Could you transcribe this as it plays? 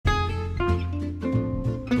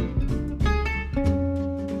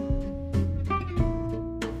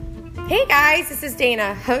Hey guys, this is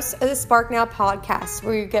Dana, host of the Spark Now podcast,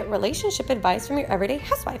 where you get relationship advice from your everyday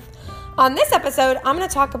housewife. On this episode, I'm going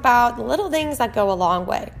to talk about little things that go a long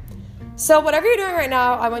way. So whatever you're doing right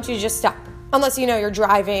now, I want you to just stop. Unless you're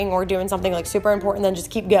driving or doing something like super important, then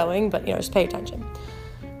just keep going, but just pay attention.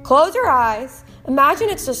 Close your eyes. Imagine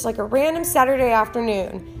it's just like a random Saturday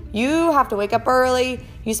afternoon. You have to wake up early.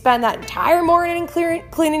 You spend that entire morning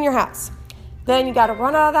cleaning your house. Then you got to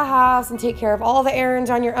run out of the house and take care of all the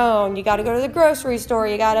errands on your own. You got to go to the grocery store.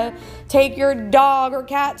 You got to take your dog or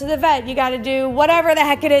cat to the vet. You got to do whatever the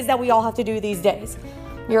heck it is that we all have to do these days.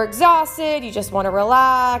 You're exhausted. You just want to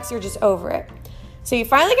relax. You're just over it. So you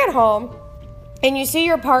finally get home and you see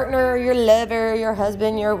your partner, your lover, your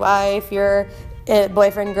husband, your wife, your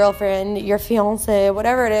boyfriend, girlfriend, your fiance,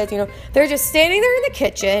 whatever it is. They're just standing there in the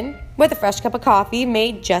kitchen with a fresh cup of coffee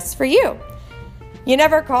made just for you. You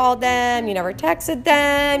never called them, you never texted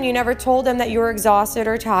them, you never told them that you were exhausted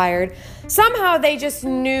or tired. Somehow they just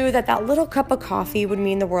knew that little cup of coffee would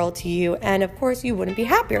mean the world to you, and of course you wouldn't be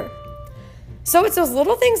happier. So it's those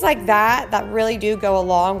little things like that really do go a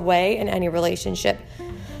long way in any relationship.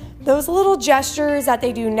 Those little gestures that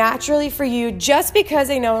they do naturally for you just because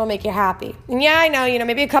they know it'll make you happy. And yeah, I know,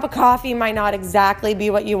 maybe a cup of coffee might not exactly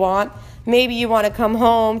be what you want. Maybe you want to come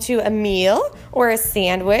home to a meal or a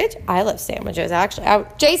sandwich. I love sandwiches, actually.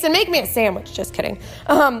 Jason, make me a sandwich. Just kidding.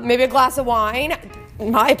 Maybe a glass of wine.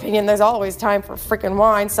 In my opinion, there's always time for freaking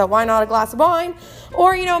wine, so why not a glass of wine?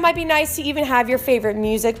 Or, it might be nice to even have your favorite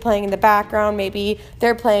music playing in the background. Maybe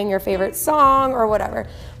they're playing your favorite song or whatever.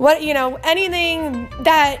 Anything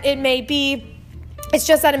that it may be. It's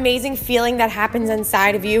just that amazing feeling that happens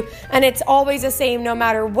inside of you, and it's always the same no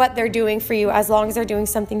matter what they're doing for you, as long as they're doing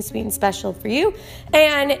something sweet and special for you.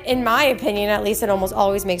 And in my opinion, at least, it almost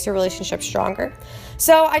always makes your relationship stronger.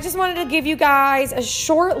 So I just wanted to give you guys a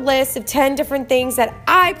short list of 10 different things that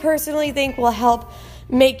I personally think will help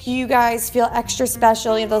make you guys feel extra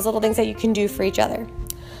special, those little things that you can do for each other.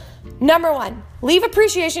 Number 1, leave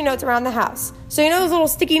appreciation notes around the house. So those little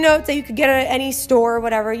sticky notes that you could get at any store or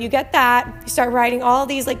whatever, you get that. You start writing all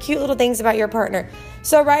these cute little things about your partner.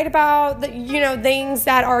 So write about things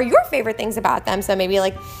that are your favorite things about them. So maybe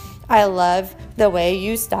I love the way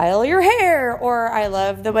you style your hair, or I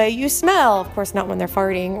love the way you smell. Of course, not when they're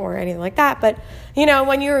farting or anything like that, but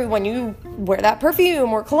when you wear that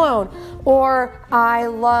perfume or cologne, or I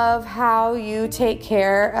love how you take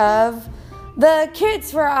care of the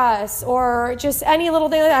kids for us, or just any little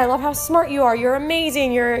thing like that. I love how smart you are. You're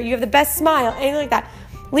amazing. You have the best smile, anything like that.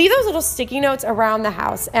 Leave those little sticky notes around the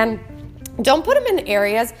house, and don't put them in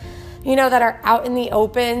areas, that are out in the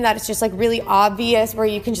open, that it's just really obvious, where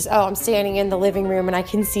you can just, I'm standing in the living room and I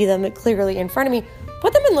can see them clearly in front of me.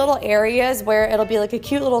 Put them in little areas where it'll be a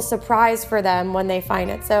cute little surprise for them when they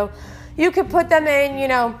find it. So you could put them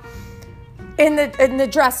in the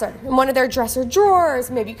dresser, in one of their dresser drawers.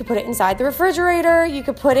 Maybe you could put it inside the refrigerator. You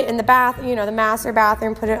could put it in the bath, the master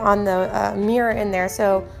bathroom, put it on the mirror in there,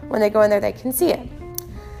 so when they go in there, they can see it.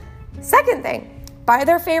 Second thing, buy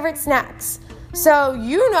their favorite snacks. So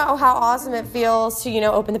how awesome it feels to,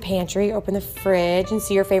 open the pantry, open the fridge, and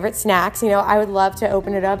see your favorite snacks. I would love to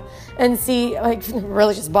open it up and see a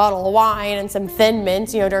religious bottle of wine and some Thin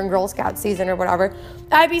Mints, during Girl Scout season or whatever.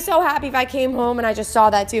 I'd be so happy if I came home and I just saw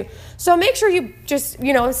that too. So make sure you just,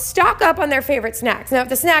 stock up on their favorite snacks. Now, if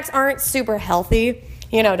the snacks aren't super healthy,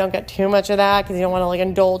 don't get too much of that, because you don't want to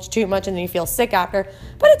indulge too much and then you feel sick after.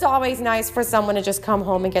 But it's always nice for someone to just come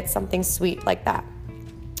home and get something sweet like that.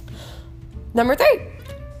 Number 3,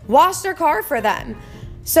 wash their car for them.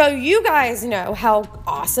 So you guys know how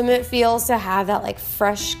awesome it feels to have that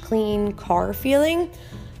fresh, clean car feeling.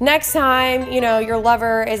 Next time, your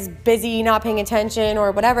lover is busy, not paying attention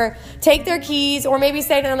or whatever, take their keys, or maybe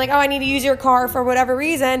say to them I need to use your car for whatever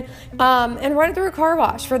reason, and run it through a car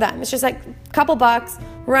wash for them. It's just a couple bucks,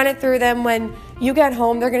 run it through them. When you get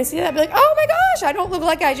home, they're going to see that, be oh my gosh, I don't look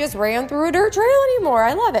like I just ran through a dirt trail anymore.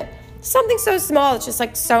 I love it. Something so small, it's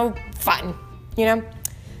just so fun,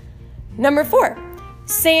 Number 4,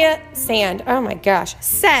 sand. Oh my gosh.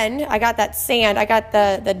 Send. I got that sand. I got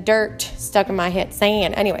the dirt stuck in my head.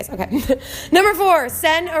 Sand. Anyways, okay. Number 4,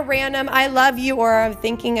 send a random I love you or I'm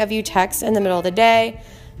thinking of you text in the middle of the day.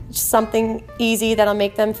 Just something easy that'll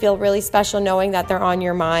make them feel really special, knowing that they're on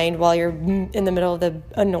your mind while you're in the middle of the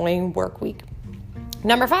annoying work week.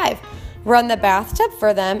 Number 5, run the bathtub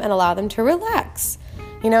for them and allow them to relax.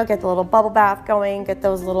 Get the little bubble bath going, get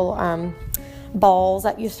those little balls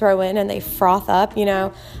that you throw in and they froth up. I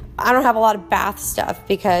don't have a lot of bath stuff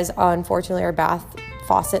because unfortunately our bath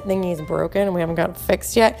faucet thingy is broken and we haven't got it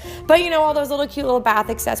fixed yet. But all those little cute little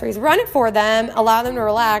bath accessories, run it for them, allow them to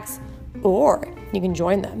relax, or you can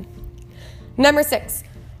join them. Number 6,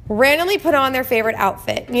 randomly put on their favorite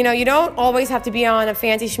outfit. You know, you don't always have to be on a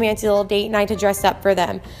fancy schmancy little date night to dress up for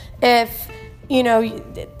them. If, you know,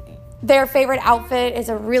 their favorite outfit is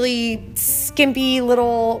a really skimpy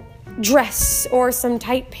little dress or some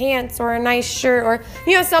tight pants or a nice shirt or,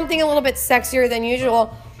 you know, something a little bit sexier than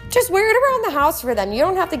usual, just wear it around the house for them. You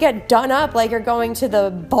don't have to get done up like you're going to the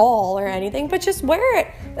ball or anything, but just wear it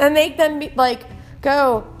and make them be like,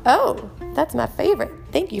 go, oh, that's my favorite.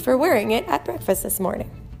 Thank you for wearing it at breakfast this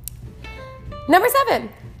morning. Number 7,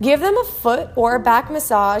 give them a foot or a back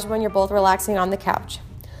massage when you're both relaxing on the couch.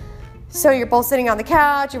 So you're both sitting on the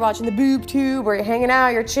couch, you're watching the boob tube, or you're hanging out,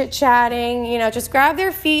 you're chit-chatting, you know, just grab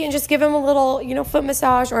their feet and just give them a little, you know, foot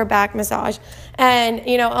massage or a back massage. And,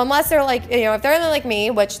 you know, unless they're like, you know, if they're like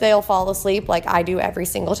me, which they'll fall asleep like I do every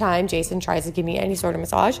single time Jason tries to give me any sort of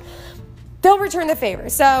massage, they'll return the favor.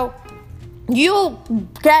 So you'll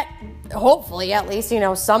get, hopefully at least, you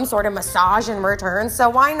know, some sort of massage in return. So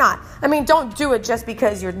why not? I mean, don't do it just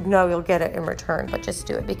because you know you'll get it in return, but just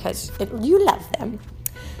do it because you love them.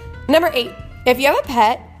 Number 8, if you have a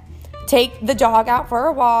pet, take the dog out for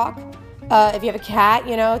a walk. If you have a cat,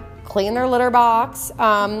 you know, clean their litter box.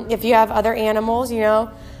 If you have other animals, you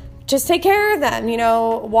know, just take care of them, you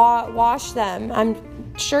know, wash them. I'm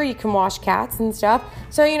sure you can wash cats and stuff.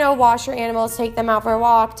 So, you know, wash your animals, take them out for a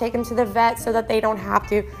walk, take them to the vet so that they don't have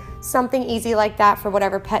to. Something easy like that for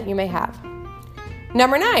whatever pet you may have.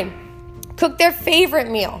 Number 9, cook their favorite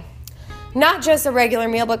meal. Not just a regular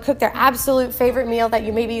meal, but cook their absolute favorite meal that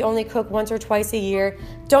you maybe only cook once or twice a year.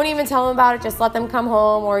 Don't even tell them about it. Just let them come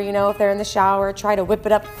home, or, you know, if they're in the shower, try to whip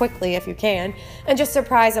it up quickly if you can, and just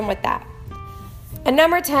surprise them with that. And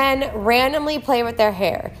number 10, randomly play with their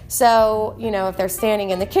hair. So, you know, if they're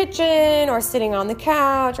standing in the kitchen or sitting on the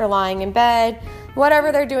couch or lying in bed,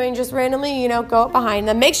 whatever they're doing, just randomly, you know, go up behind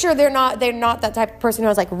them. Make sure they're not that type of person who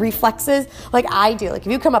has like reflexes like I do. Like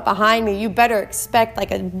if you come up behind me, you better expect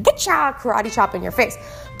like a witcha karate chop in your face.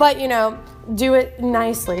 But, you know, do it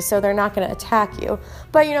nicely so they're not going to attack you.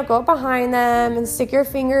 But, you know, go up behind them and stick your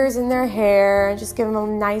fingers in their hair and just give them a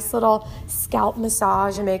nice little scalp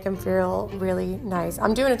massage and make them feel really nice.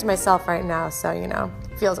 I'm doing it to myself right now, so, you know,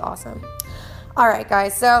 it feels awesome. All right,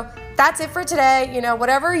 guys, so that's it for today. You know,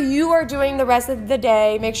 whatever you are doing the rest of the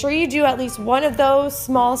day, make sure you do at least one of those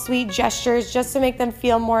small, sweet gestures just to make them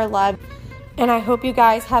feel more loved. And I hope you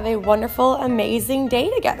guys have a wonderful, amazing day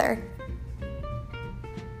together.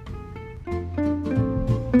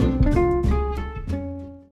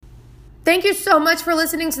 Thank you so much for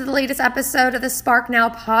listening to the latest episode of the Spark Now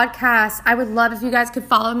podcast. I would love if you guys could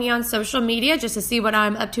follow me on social media just to see what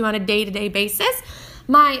I'm up to on a day-to-day basis.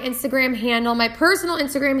 My Instagram handle, my personal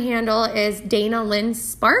Instagram handle is Dana Lynn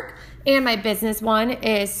Spark, and my business one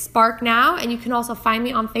is Spark Now, and you can also find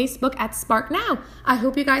me on Facebook at Spark Now. I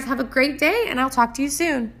hope you guys have a great day, and I'll talk to you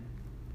soon.